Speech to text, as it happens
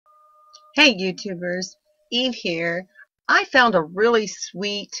Hey YouTubers, Eve here. I found a really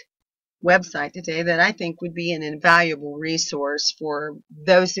sweet website today that I think would be an invaluable resource for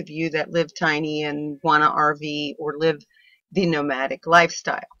those of you that live tiny and want to RV or live the nomadic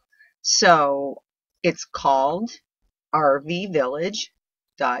lifestyle. So it's called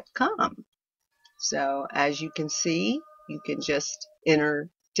rvvillage.com. So as you can see, you can just enter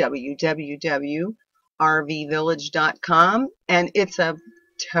www.rvvillage.com and it's a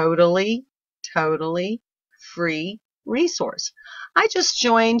totally, totally free resource. I just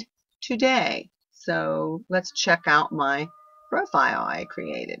joined today, so let's check out my profile I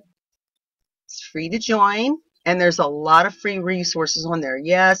created. It's free to join, and there's a lot of free resources on there.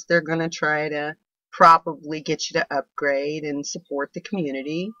 Yes, they're going to try to probably get you to upgrade and support the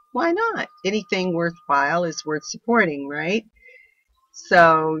community. Why not? Anything worthwhile is worth supporting, right?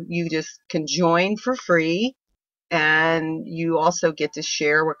 So you just can join for free, and you also get to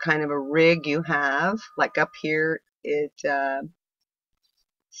share what kind of a rig you have. Like up here, it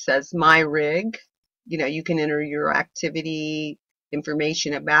says my rig. You know, you can enter your activity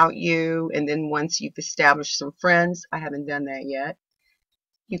information about you, and then once you've established some friends, I haven't done that yet,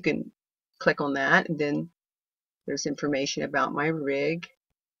 you can click on that, and then there's information about my rig.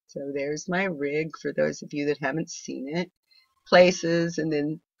 So there's my rig for those of you that haven't seen it. Places, and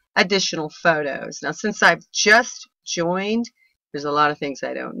then additional photos. Now, since I've just joined, there's a lot of things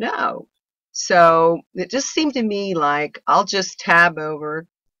I don't know. So it just seemed to me like I'll just tab over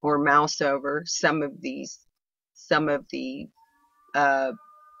or mouse over some of the uh,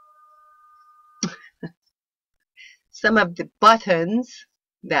 some of the buttons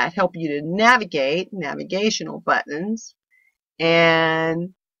that help you to navigate, navigational buttons,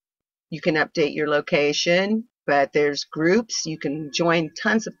 and you can update your location, but there's groups. You can join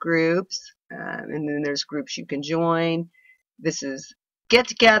tons of groups, and then there's groups you can join. This is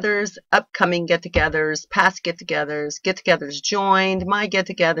get-togethers, upcoming get-togethers, past get-togethers, get-togethers joined, my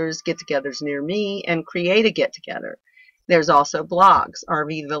get-togethers, get-togethers near me, and create a get-together. There's also blogs,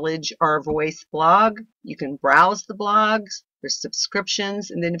 RV Village, Our Voice blog. You can browse the blogs. There's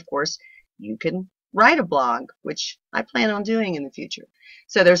subscriptions, and then of course you can write a blog, which I plan on doing in the future.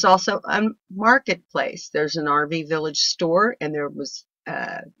 So there's also a marketplace. There's an RV Village store, and there was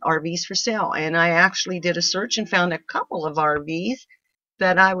RVs for sale. And I actually did a search and found a couple of RVs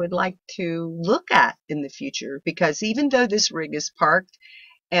that I would like to look at in the future, because even though this rig is parked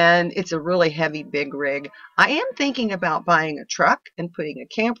and it's a really heavy, big rig, I am thinking about buying a truck and putting a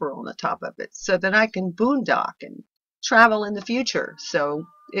camper on the top of it so that I can boondock and travel in the future. So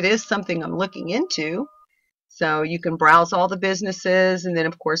it is something I'm looking into. So you can browse all the businesses, and then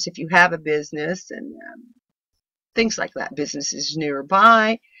of course if you have a business and things like that, businesses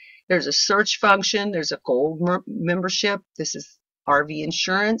nearby, there's a search function, there's a gold membership. This is RV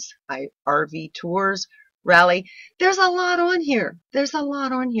insurance, RV tours, rally. There's a lot on here. There's a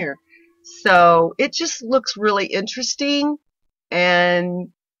lot on here. So it just looks really interesting, and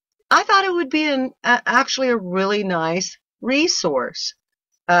I thought it would be actually a really nice resource.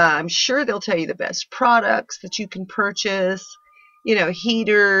 I'm sure they'll tell you the best products that you can purchase, you know,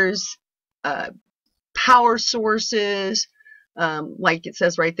 heaters, power sources, like it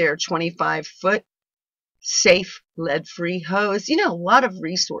says right there, 25-foot safe lead-free hose. You know, a lot of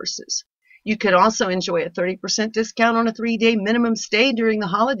resources. You could also enjoy a 30% discount on a 3-day minimum stay during the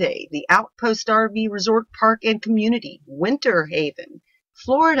holiday. The Outpost RV Resort Park and Community, Winter Haven,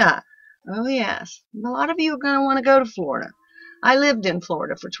 Florida. Oh yes, a lot of you are going to want to go to Florida. I lived in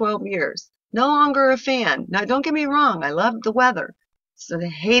Florida for 12 years. No longer a fan. Now, don't get me wrong. I loved the weather. So I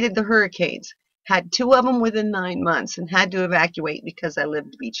hated the hurricanes. Had 2 of them within 9 months and had to evacuate because I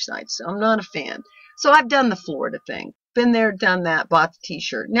lived beachside. So I'm not a fan. So I've done the Florida thing. Been there, done that, bought the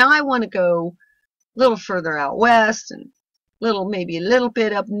t-shirt. Now I want to go a little further out west and maybe a little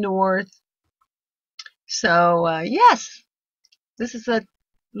bit up north. So yes, this is a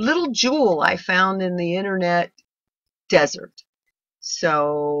little jewel I found in the internet desert.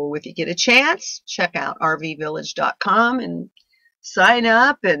 So if you get a chance, check out rvvillage.com and sign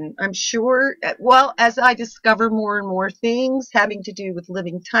up. And I'm sure, well, as I discover more and more things having to do with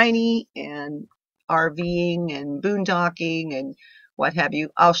living tiny and RVing and boondocking and what have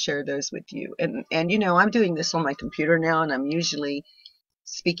you, I'll share those with you. And you know, I'm doing this on my computer now, and I'm usually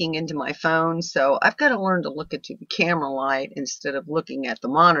speaking into my phone, so I've got to learn to look into the camera light instead of looking at the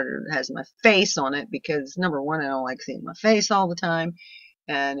monitor that has my face on it, because number one, I don't like seeing my face all the time,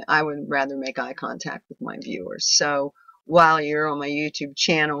 and I would rather make eye contact with my viewers. So while you're on my YouTube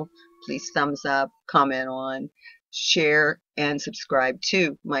channel, please thumbs up, comment on, share, and subscribe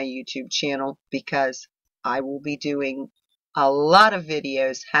to my YouTube channel, because I will be doing a lot of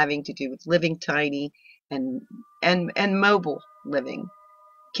videos having to do with living tiny and mobile living,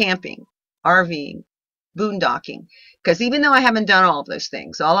 camping, RVing, boondocking. Because even though I haven't done all of those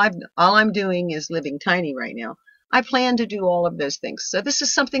things, all I'm doing is living tiny right now. I plan to do all of those things. So this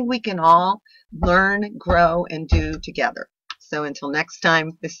is something we can all learn, grow, and do together. So until next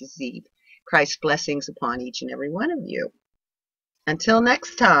time, this is Zebe. Christ's blessings upon each and every one of you. Until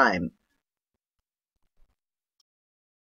next time.